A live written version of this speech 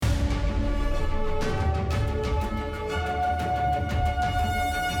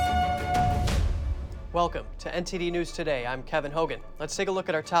Welcome to NTD News Today. I'm Kevin Hogan. Let's take a look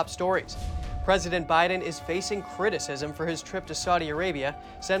at our top stories. President Biden is facing criticism for his trip to Saudi Arabia.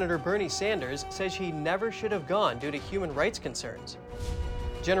 Senator Bernie Sanders says he never should have gone due to human rights concerns.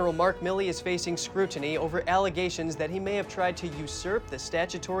 General Mark Milley is facing scrutiny over allegations that he may have tried to usurp the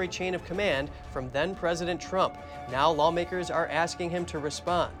statutory chain of command from then-President Trump. Now lawmakers are asking him to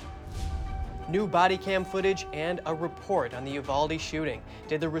respond. New body cam footage and a report on the Uvalde shooting.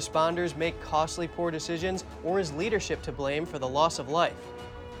 Did the responders make costly poor decisions, or is leadership to blame for the loss of life?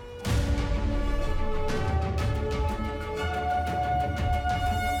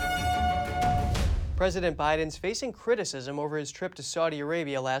 President Biden's facing criticism over his trip to Saudi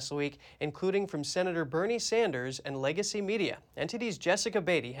Arabia last week, including from Senator Bernie Sanders and Legacy Media. NTD's Jessica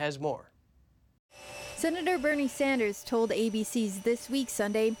Beatty has more. Senator Bernie Sanders told ABC's This Week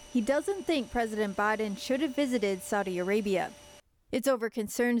Sunday he doesn't think President Biden should have visited Saudi Arabia. It's over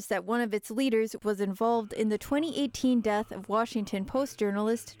concerns that one of its leaders was involved in the 2018 death of Washington Post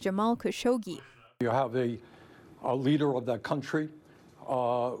journalist Jamal Khashoggi. You have a leader of that country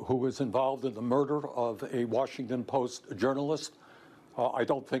who was involved in the murder of a Washington Post journalist. I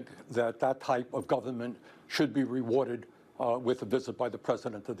don't think that that type of government should be rewarded with a visit by the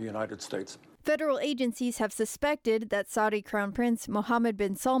President of the United States. Federal agencies have suspected that Saudi Crown Prince Mohammed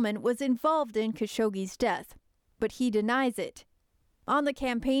bin Salman was involved in Khashoggi's death, but he denies it. On the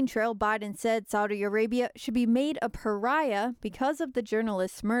campaign trail, Biden said Saudi Arabia should be made a pariah because of the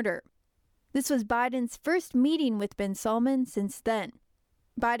journalist's murder. This was Biden's first meeting with bin Salman since then.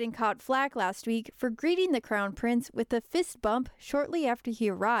 Biden caught flack last week for greeting the Crown Prince with a fist bump shortly after he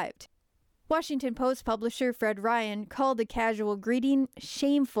arrived. Washington Post publisher Fred Ryan called the casual greeting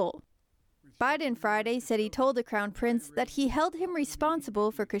shameful. Biden Friday said he told the Crown Prince that he held him responsible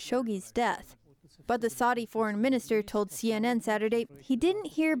for Khashoggi's death. But the Saudi foreign minister told CNN Saturday he didn't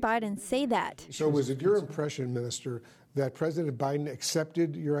hear Biden say that. So was it your impression, Minister, that President Biden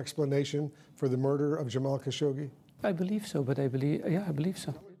accepted your explanation for the murder of Jamal Khashoggi? I believe so, but I believe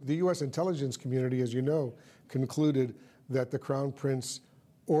so. The U.S. intelligence community, as you know, concluded that the Crown Prince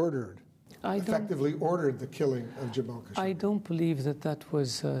effectively ordered the killing of Jamal Khashoggi. I don't believe that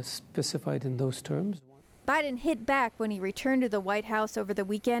was specified in those terms. Biden hit back when he returned to the White House over the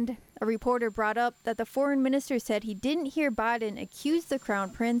weekend. A reporter brought up that the foreign minister said he didn't hear Biden accuse the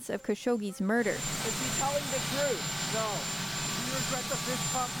Crown Prince of Khashoggi's murder. Is he telling the truth? No. Do you regret the fist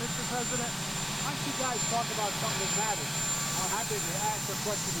bump, Mr. President? Why don't you guys talk about something that matters? I'm happy to ask a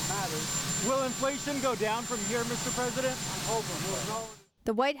question that matters. Will inflation go down from here, Mr. President? I'm hoping. We'll know.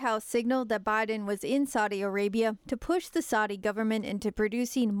 The White House signaled that Biden was in Saudi Arabia to push the Saudi government into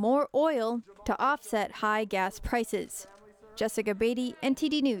producing more oil to offset high gas prices. Jessica Beatty,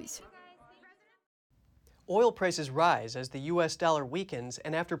 NTD News. Oil prices rise as the U.S. dollar weakens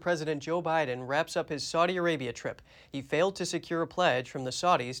and after President Joe Biden wraps up his Saudi Arabia trip. He failed to secure a pledge from the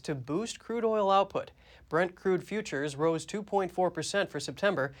Saudis to boost crude oil output. Brent crude futures rose 2.4% for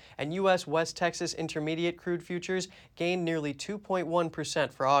September, and U.S. West Texas Intermediate crude futures gained nearly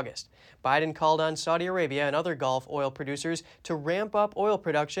 2.1% for August. Biden called on Saudi Arabia and other Gulf oil producers to ramp up oil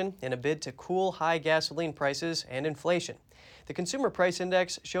production in a bid to cool high gasoline prices and inflation. The Consumer Price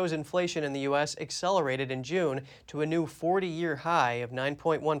Index shows inflation in the U.S. accelerated in June to a new 40-year high of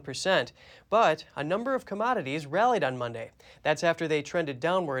 9.1%, but a number of commodities rallied on Monday. That's after they trended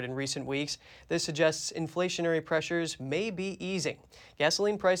downward in recent weeks. This suggests inflationary pressures may be easing.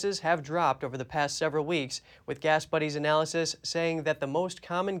 Gasoline prices have dropped over the past several weeks, with Gas Buddy's analysis saying that the most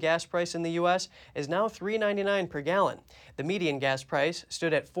common gas price in the U.S. is now $3.99 per gallon. The median gas price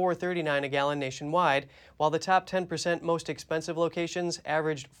stood at $4.39 a gallon nationwide, while the top 10% most expensive locations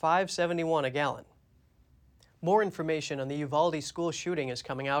averaged $5.71 a gallon. More information on the Uvalde school shooting is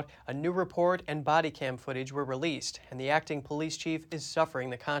coming out. A new report and body cam footage were released, and the acting police chief is suffering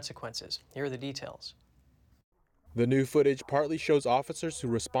the consequences. Here are the details. The new footage partly shows officers who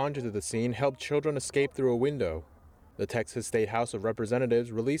responded to the scene helped children escape through a window. The Texas State House of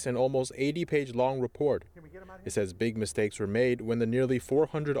Representatives released an almost 80-page long report. It says big mistakes were made when the nearly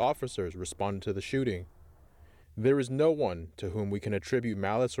 400 officers responded to the shooting. There is no one to whom we can attribute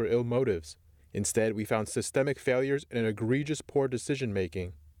malice or ill motives. Instead, we found systemic failures and egregious poor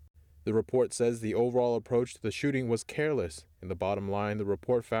decision-making. The report says the overall approach to the shooting was careless, and the bottom line the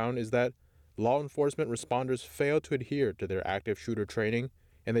report found is that law enforcement responders failed to adhere to their active shooter training,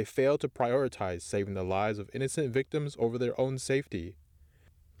 and they failed to prioritize saving the lives of innocent victims over their own safety.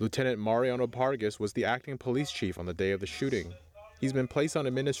 Lieutenant Mariano Pargas was the acting police chief on the day of the shooting. He's been placed on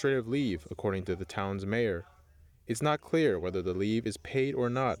administrative leave, according to the town's mayor. It's not clear whether the leave is paid or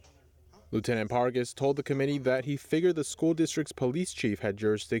not. Lieutenant Pargas told the committee that he figured the school district's police chief had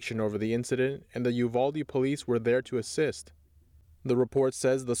jurisdiction over the incident and the Uvalde police were there to assist. The report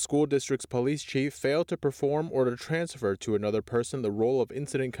says the school district's police chief failed to perform or to transfer to another person the role of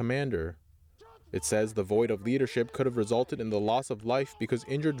incident commander. It says the void of leadership could have resulted in the loss of life because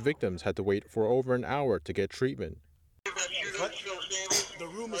injured victims had to wait for over an hour to get treatment. The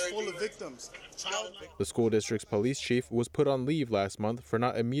room is full of victims. The school district's police chief was put on leave last month for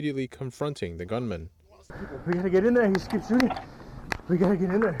not immediately confronting the gunman. We gotta get in there. He keeps shooting. We gotta get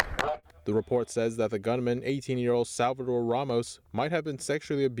in there. The report says that the gunman, 18-year-old Salvador Ramos, might have been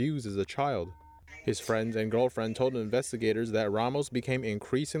sexually abused as a child. His friends and girlfriend told investigators that Ramos became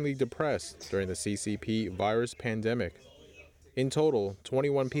increasingly depressed during the CCP virus pandemic. In total,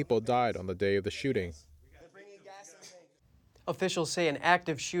 21 people died on the day of the shooting. Officials say an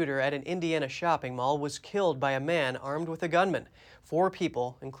active shooter at an Indiana shopping mall was killed by a man armed with a gunman. 4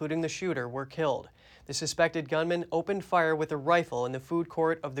 people, including the shooter, were killed. The suspected gunman opened fire with a rifle in the food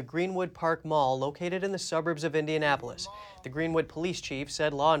court of the Greenwood Park Mall located in the suburbs of Indianapolis. The Greenwood police chief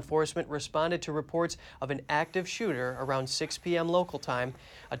said law enforcement responded to reports of an active shooter around 6 p.m. local time.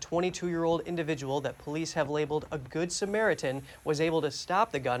 A 22-year-old individual that police have labeled a Good Samaritan was able to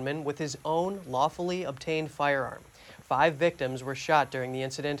stop the gunman with his own lawfully obtained firearm. 5 victims were shot during the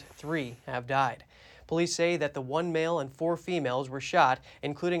incident. 3 have died. Police say that the 1 male and 4 females were shot,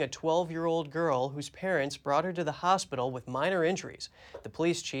 including a 12-year-old girl whose parents brought her to the hospital with minor injuries. The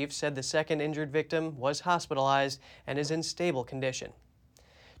police chief said the second injured victim was hospitalized and is in stable condition.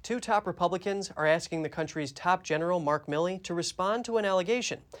 2 top Republicans are asking the country's top general, Mark Milley, to respond to an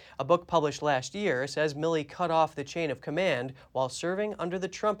allegation. A book published last year says Milley cut off the chain of command while serving under the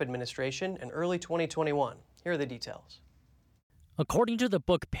Trump administration in early 2021. Here are the details. According to the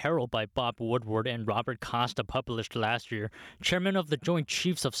book Peril by Bob Woodward and Robert Costa, published last year, Chairman of the Joint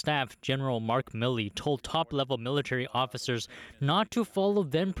Chiefs of Staff, General Mark Milley, told top-level military officers not to follow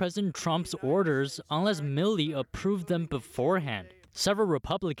then-President Trump's orders unless Milley approved them beforehand. Several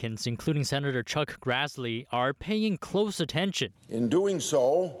Republicans, including Senator Chuck Grassley, are paying close attention. In doing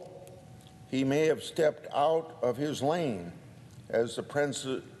so, he may have stepped out of his lane as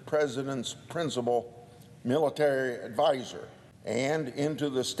the president's principal military advisor and into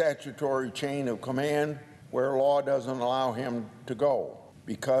the statutory chain of command where law doesn't allow him to go.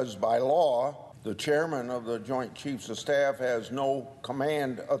 Because by law, the chairman of the Joint Chiefs of Staff has no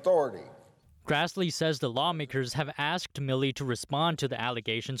command authority. Grassley says the lawmakers have asked Milley to respond to the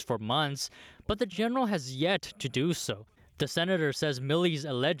allegations for months, but the general has yet to do so. The senator says Milley's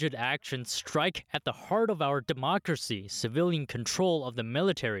alleged actions strike at the heart of our democracy, civilian control of the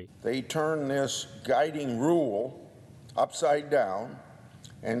military. They turn this guiding rule upside down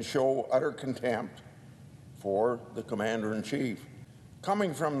and show utter contempt for the commander-in-chief.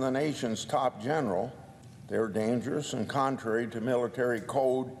 Coming from the nation's top general, they're dangerous and contrary to Military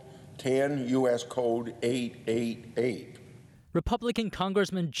Code 10 U.S. Code 888. Republican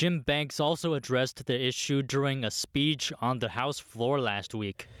Congressman Jim Banks also addressed the issue during a speech on the House floor last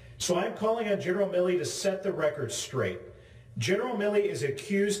week. So I'm calling on General Milley to set the record straight. General Milley is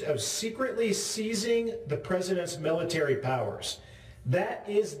accused of secretly seizing the president's military powers. That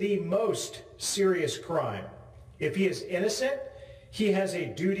is the most serious crime. If he is innocent, he has a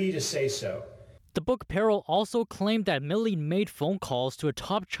duty to say so. The book Peril also claimed that Milley made phone calls to a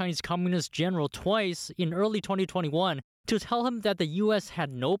top Chinese Communist general twice in early 2021 to tell him that the U.S.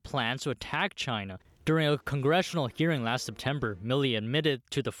 had no plans to attack China. During a congressional hearing last September, Milley admitted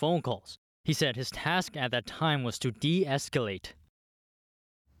to the phone calls. He said his task at that time was to de-escalate.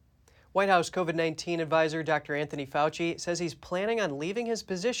 White House COVID-19 advisor Dr. Anthony Fauci says he's planning on leaving his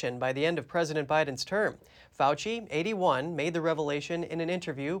position by the end of President Biden's term. Fauci, 81, made the revelation in an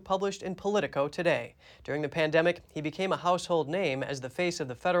interview published in Politico today. During the pandemic, he became a household name as the face of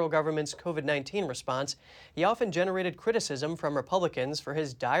the federal government's COVID-19 response. He often generated criticism from Republicans for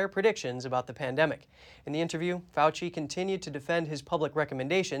his dire predictions about the pandemic. In the interview, Fauci continued to defend his public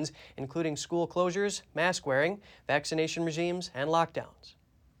recommendations, including school closures, mask wearing, vaccination regimes, and lockdowns.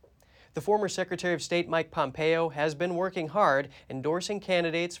 The former Secretary of State Mike Pompeo has been working hard endorsing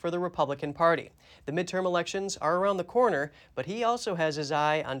candidates for the Republican Party. The midterm elections are around the corner, but he also has his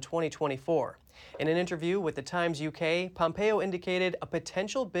eye on 2024. In an interview with the Times UK, Pompeo indicated a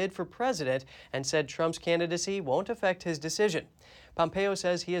potential bid for president and said Trump's candidacy won't affect his decision. Pompeo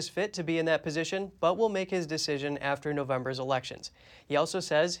says he is fit to be in that position, but will make his decision after November's elections. He also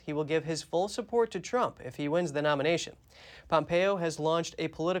says he will give his full support to Trump if he wins the nomination. Pompeo has launched a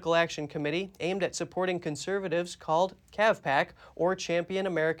political action committee aimed at supporting conservatives called CAVPAC, or Champion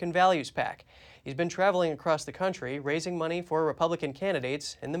American Values PAC. He's been traveling across the country raising money for Republican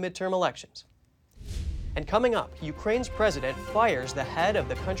candidates in the midterm elections. And coming up, Ukraine's president fires the head of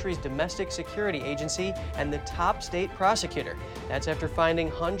the country's domestic security agency and the top state prosecutor. That's after finding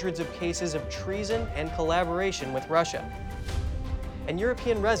hundreds of cases of treason and collaboration with Russia. And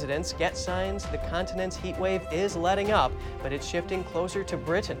European residents get signs the continent's heat wave is letting up, but it's shifting closer to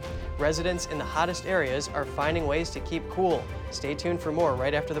Britain. Residents in the hottest areas are finding ways to keep cool. Stay tuned for more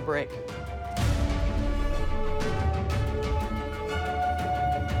right after the break.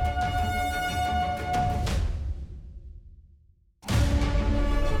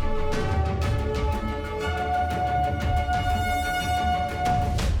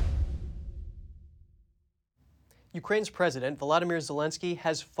 Ukraine's President Volodymyr Zelensky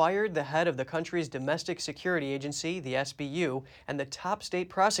has fired the head of the country's domestic security agency, the SBU, and the top state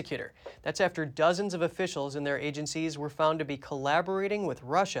prosecutor. That's after dozens of officials in their agencies were found to be collaborating with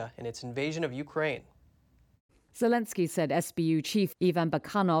Russia in its invasion of Ukraine. Zelensky said SBU chief Ivan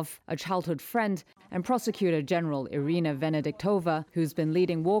Bakhanov, a childhood friend, and Prosecutor General Irina Venediktova, who's been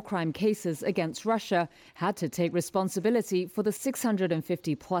leading war crime cases against Russia, had to take responsibility for the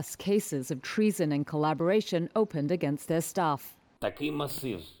 650-plus cases of treason and collaboration opened against their staff.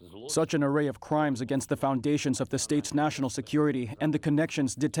 Such an array of crimes against the foundations of the state's national security and the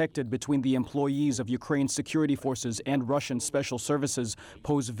connections detected between the employees of Ukraine's security forces and Russian special services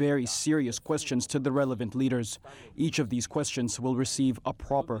pose very serious questions to the relevant leaders. Each of these questions will receive a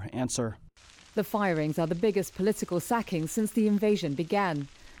proper answer. The firings are the biggest political sackings since the invasion began.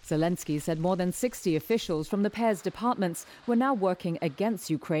 Zelensky said more than 60 officials from the pair's departments were now working against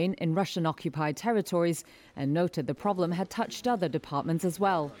Ukraine in Russian-occupied territories and noted the problem had touched other departments as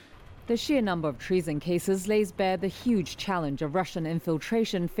well. The sheer number of treason cases lays bare the huge challenge of Russian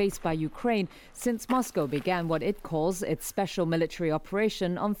infiltration faced by Ukraine since Moscow began what it calls its special military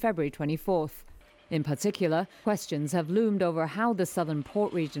operation on February 24th. In particular, questions have loomed over how the southern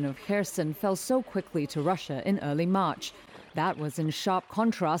port region of Kherson fell so quickly to Russia in early March. That was in sharp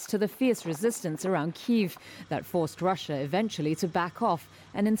contrast to the fierce resistance around Kyiv that forced Russia eventually to back off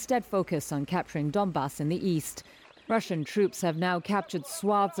and instead focus on capturing Donbass in the east. Russian troops have now captured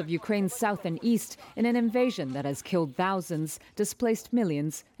swaths of Ukraine's south and east in an invasion that has killed thousands, displaced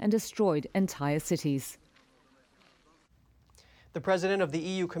millions, and destroyed entire cities. The president of the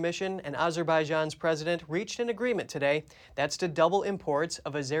EU Commission and Azerbaijan's president reached an agreement today. That's to double imports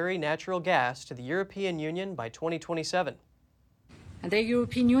of Azeri natural gas to the European Union by 2027. And the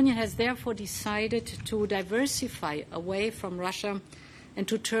European Union has therefore decided to diversify away from Russia and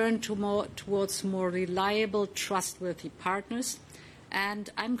to turn towards more reliable, trustworthy partners. And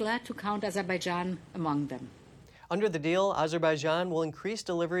I'm glad to count Azerbaijan among them. Under the deal, Azerbaijan will increase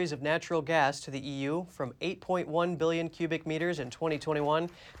deliveries of natural gas to the EU from 8.1 billion cubic meters in 2021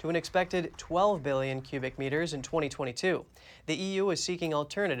 to an expected 12 billion cubic meters in 2022. The EU is seeking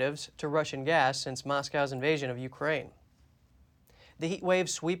alternatives to Russian gas since Moscow's invasion of Ukraine. The heat wave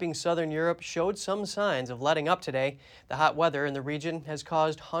sweeping southern Europe showed some signs of letting up today. The hot weather in the region has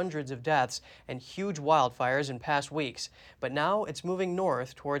caused hundreds of deaths and huge wildfires in past weeks. But now it's moving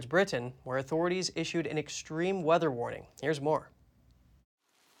north towards Britain, where authorities issued an extreme weather warning. Here's more.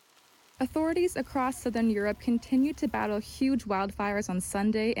 Authorities across southern Europe continued to battle huge wildfires on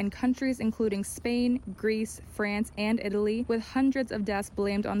Sunday in countries including Spain, Greece, France, and Italy, with hundreds of deaths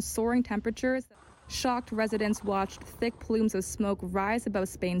blamed on soaring temperatures. Shocked residents watched thick plumes of smoke rise above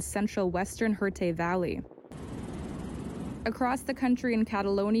Spain's central western Jerte Valley. Across the country in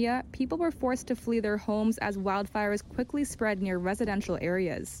Catalonia, people were forced to flee their homes as wildfires quickly spread near residential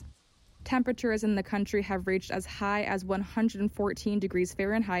areas. Temperatures in the country have reached as high as 114 degrees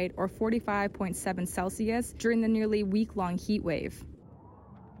Fahrenheit or 45.7 Celsius during the nearly week-long heat wave.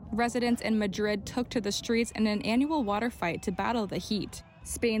 Residents in Madrid took to the streets in an annual water fight to battle the heat.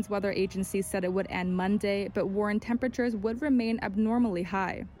 Spain's weather agency said it would end Monday, but warned temperatures would remain abnormally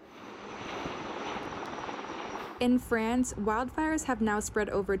high. In France, wildfires have now spread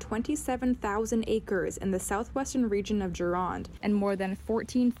over 27,000 acres in the southwestern region of Gironde, and more than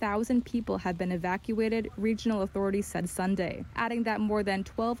 14,000 people have been evacuated, regional authorities said Sunday, adding that more than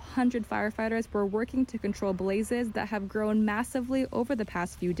 1,200 firefighters were working to control blazes that have grown massively over the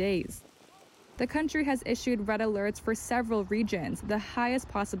past few days. The country has issued red alerts for several regions, the highest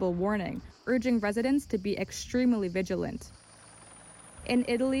possible warning, urging residents to be extremely vigilant. In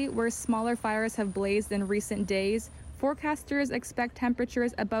Italy, where smaller fires have blazed in recent days, Forecasters expect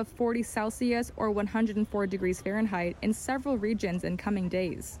temperatures above 40 Celsius or 104 degrees Fahrenheit in several regions in coming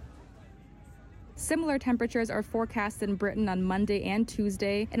days. Similar temperatures are forecast in Britain on Monday and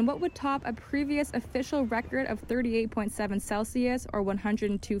Tuesday, and what would top a previous official record of 38.7 Celsius or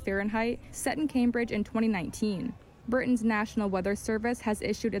 102 Fahrenheit set in Cambridge in 2019. Britain's National Weather Service has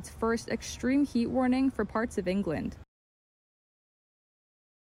issued its first extreme heat warning for parts of England.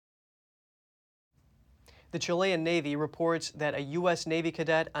 The Chilean Navy reports that a U.S. Navy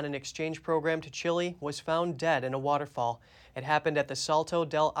cadet on an exchange program to Chile was found dead in a waterfall. It happened at the Salto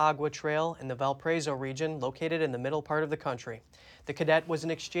del Agua Trail in the Valparaiso region, located in the middle part of the country. The cadet was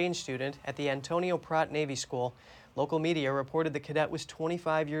an exchange student at the Antonio Prat Navy School. Local media reported the cadet was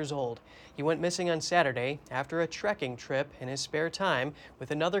 25 years old. He went missing on Saturday after a trekking trip in his spare time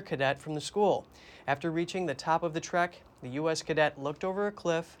with another cadet from the school. After reaching the top of the trek, the U.S. cadet looked over a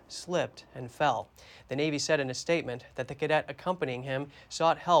cliff, slipped, and fell. The Navy said in a statement that the cadet accompanying him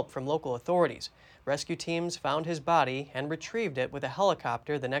sought help from local authorities. Rescue teams found his body and retrieved it with a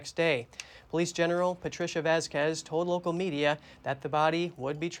helicopter the next day. Police General Patricia Vazquez told local media that the body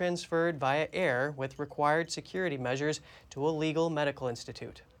would be transferred via air with required security measures to a legal medical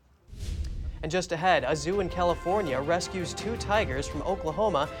institute. And just ahead, a zoo in California rescues 2 tigers from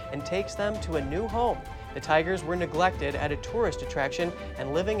Oklahoma and takes them to a new home. The tigers were neglected at a tourist attraction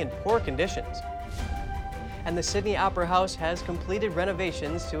and living in poor conditions. And the Sydney Opera House has completed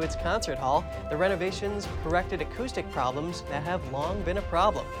renovations to its concert hall. The renovations corrected acoustic problems that have long been a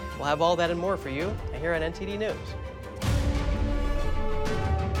problem. We'll have all that and more for you here on NTD News.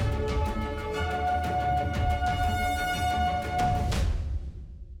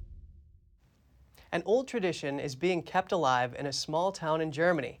 An old tradition is being kept alive in a small town in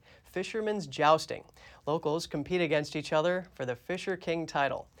Germany, fishermen's jousting. Locals compete against each other for the Fisher King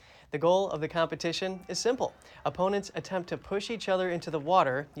title. The goal of the competition is simple. Opponents attempt to push each other into the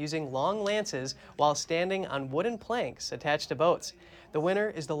water using long lances while standing on wooden planks attached to boats. The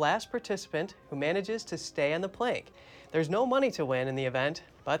winner is the last participant who manages to stay on the plank. There's no money to win in the event,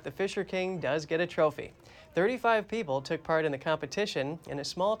 but the Fisher King does get a trophy. 35 people took part in the competition in a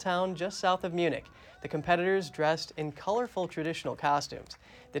small town just south of Munich. The competitors dressed in colorful traditional costumes.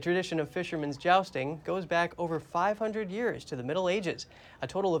 The tradition of fishermen's jousting goes back over 500 years to the Middle Ages. A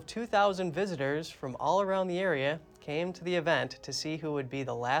total of 2,000 visitors from all around the area came to the event to see who would be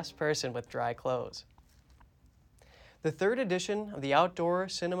the last person with dry clothes. The 3rd edition of the Outdoor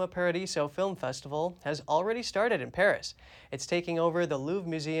Cinema Paradiso Film Festival has already started in Paris. It's taking over the Louvre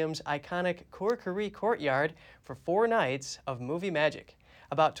Museum's iconic Cour Curie courtyard for 4 nights of movie magic.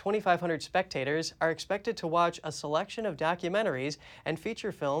 About 2,500 spectators are expected to watch a selection of documentaries and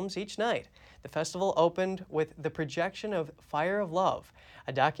feature films each night. The festival opened with the projection of Fire of Love,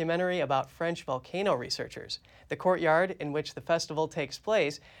 a documentary about French volcano researchers. The courtyard in which the festival takes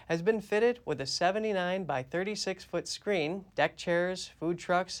place has been fitted with a 79 by 36-foot screen, deck chairs, food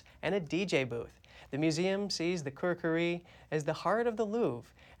trucks, and a DJ booth. The museum sees the Cour Curie as the heart of the Louvre,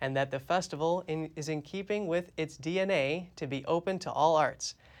 and that the festival is in keeping with its DNA to be open to all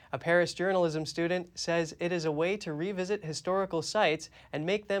arts. A Paris journalism student says it is a way to revisit historical sites and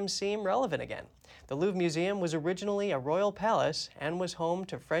make them seem relevant again. The Louvre Museum was originally a royal palace and was home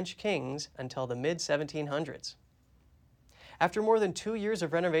to French kings until the mid-1700s. After more than 2 years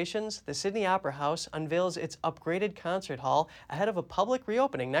of renovations, the Sydney Opera House unveils its upgraded concert hall ahead of a public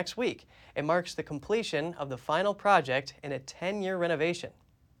reopening next week. It marks the completion of the final project in a 10-year renovation.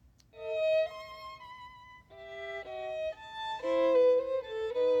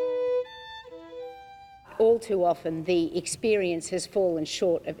 All too often, the experience has fallen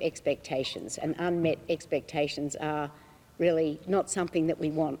short of expectations, and unmet expectations are really not something that we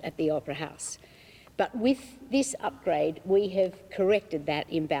want at the Opera House. But with this upgrade, we have corrected that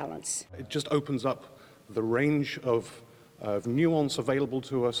imbalance. It just opens up the range of nuance available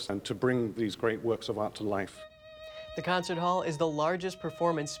to us and to bring these great works of art to life. The concert hall is the largest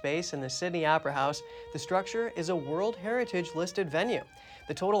performance space in the Sydney Opera House. The structure is a World Heritage listed venue.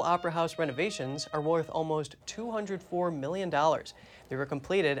 The total Opera House renovations are worth almost $204 million. They were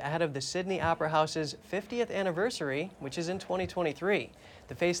completed ahead of the Sydney Opera House's 50th anniversary, which is in 2023.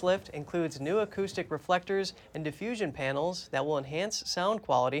 The facelift includes new acoustic reflectors and diffusion panels that will enhance sound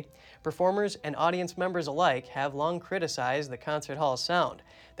quality. Performers and audience members alike have long criticized the concert hall's sound.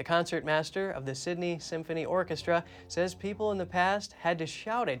 The concertmaster of the Sydney Symphony Orchestra says people in the past had to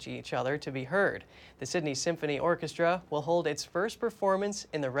shout at each other to be heard. The Sydney Symphony Orchestra will hold its first performance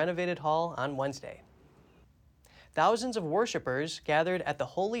in the renovated hall on Wednesday. thousands of worshippers gathered at the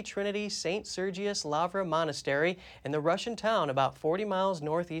Holy Trinity St. Sergius Lavra Monastery in the Russian town about 40 miles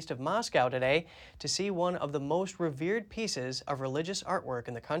northeast of Moscow today to see one of the most revered pieces of religious artwork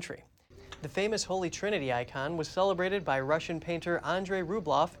in the country. The famous Holy Trinity icon was celebrated by Russian painter Andrei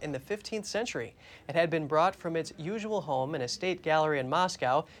Rublev in the 15th century. It had been brought from its usual home in a state gallery in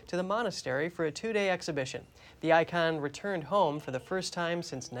Moscow to the monastery for a two-day exhibition. The icon returned home for the first time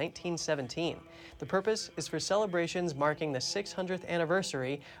since 1917. The purpose is for celebrations marking the 600th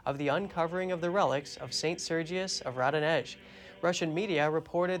anniversary of the uncovering of the relics of St. Sergius of Radonezh. Russian media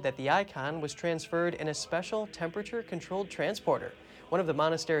reported that the icon was transferred in a special temperature-controlled transporter. One of the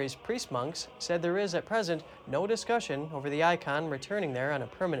monastery's priest monks said there is at present no discussion over the icon returning there on a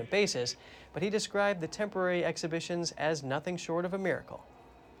permanent basis, but he described the temporary exhibitions as nothing short of a miracle.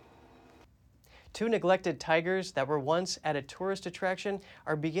 Two neglected tigers that were once at a tourist attraction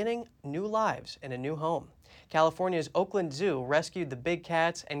are beginning new lives in a new home. California's Oakland Zoo rescued the big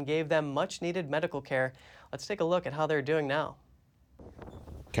cats and gave them much-needed medical care. Let's take a look at how they're doing now.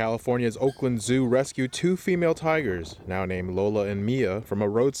 California's Oakland Zoo rescued two female tigers, now named Lola and Mia, from a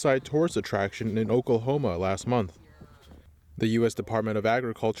roadside tourist attraction in Oklahoma last month. The U.S. Department of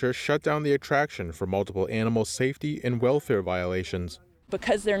Agriculture shut down the attraction for multiple animal safety and welfare violations.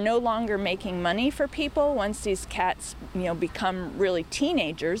 Because they're no longer making money for people once these cats, become really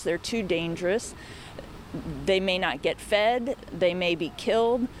teenagers, they're too dangerous. They may not get fed, they may be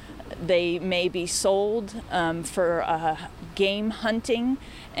killed, they may be sold for game hunting,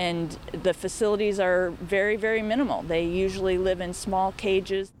 and the facilities are very, very minimal. They usually live in small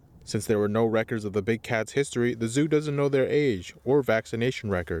cages. Since there were no records of the big cats' history, the zoo doesn't know their age or vaccination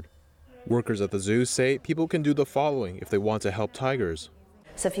record. Workers at the zoo say people can do the following if they want to help tigers.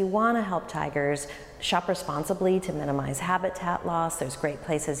 So if you want to help tigers, shop responsibly to minimize habitat loss. There's great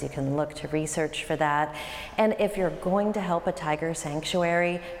places you can look to research for that. And if you're going to help a tiger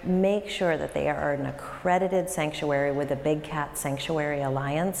sanctuary, make sure that they are an accredited sanctuary with the Big Cat Sanctuary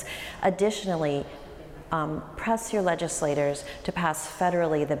Alliance. Additionally, press your legislators to pass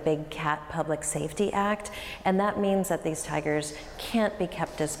federally the Big Cat Public Safety Act, and that means that these tigers can't be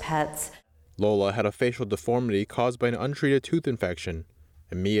kept as pets. Lola had a facial deformity caused by an untreated tooth infection,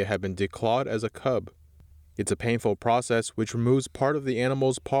 and Mia had been declawed as a cub. It's a painful process which removes part of the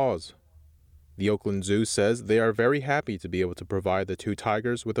animal's paws. The Oakland Zoo says they are very happy to be able to provide the two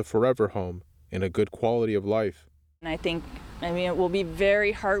tigers with a forever home and a good quality of life. And I think, it will be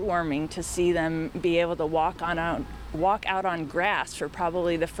very heartwarming to see them be able to walk out on grass for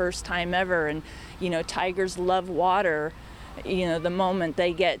probably the first time ever. And, tigers love water. The moment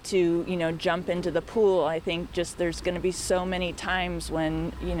they get to, jump into the pool, I think just there's going to be so many times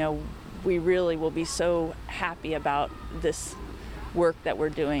when, we really will be so happy about this work that we're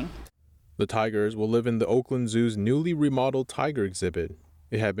doing. The tigers will live in the Oakland Zoo's newly remodeled tiger exhibit.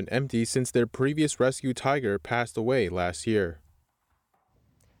 It had been empty since their previous rescue tiger passed away last year.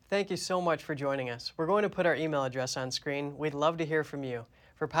 Thank you so much for joining us. We're going to put our email address on screen. We'd love to hear from you.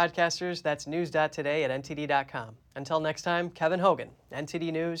 For podcasters, that's news.today@ntd.com. Until next time, Kevin Hogan,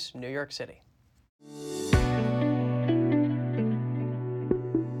 NTD News, New York City.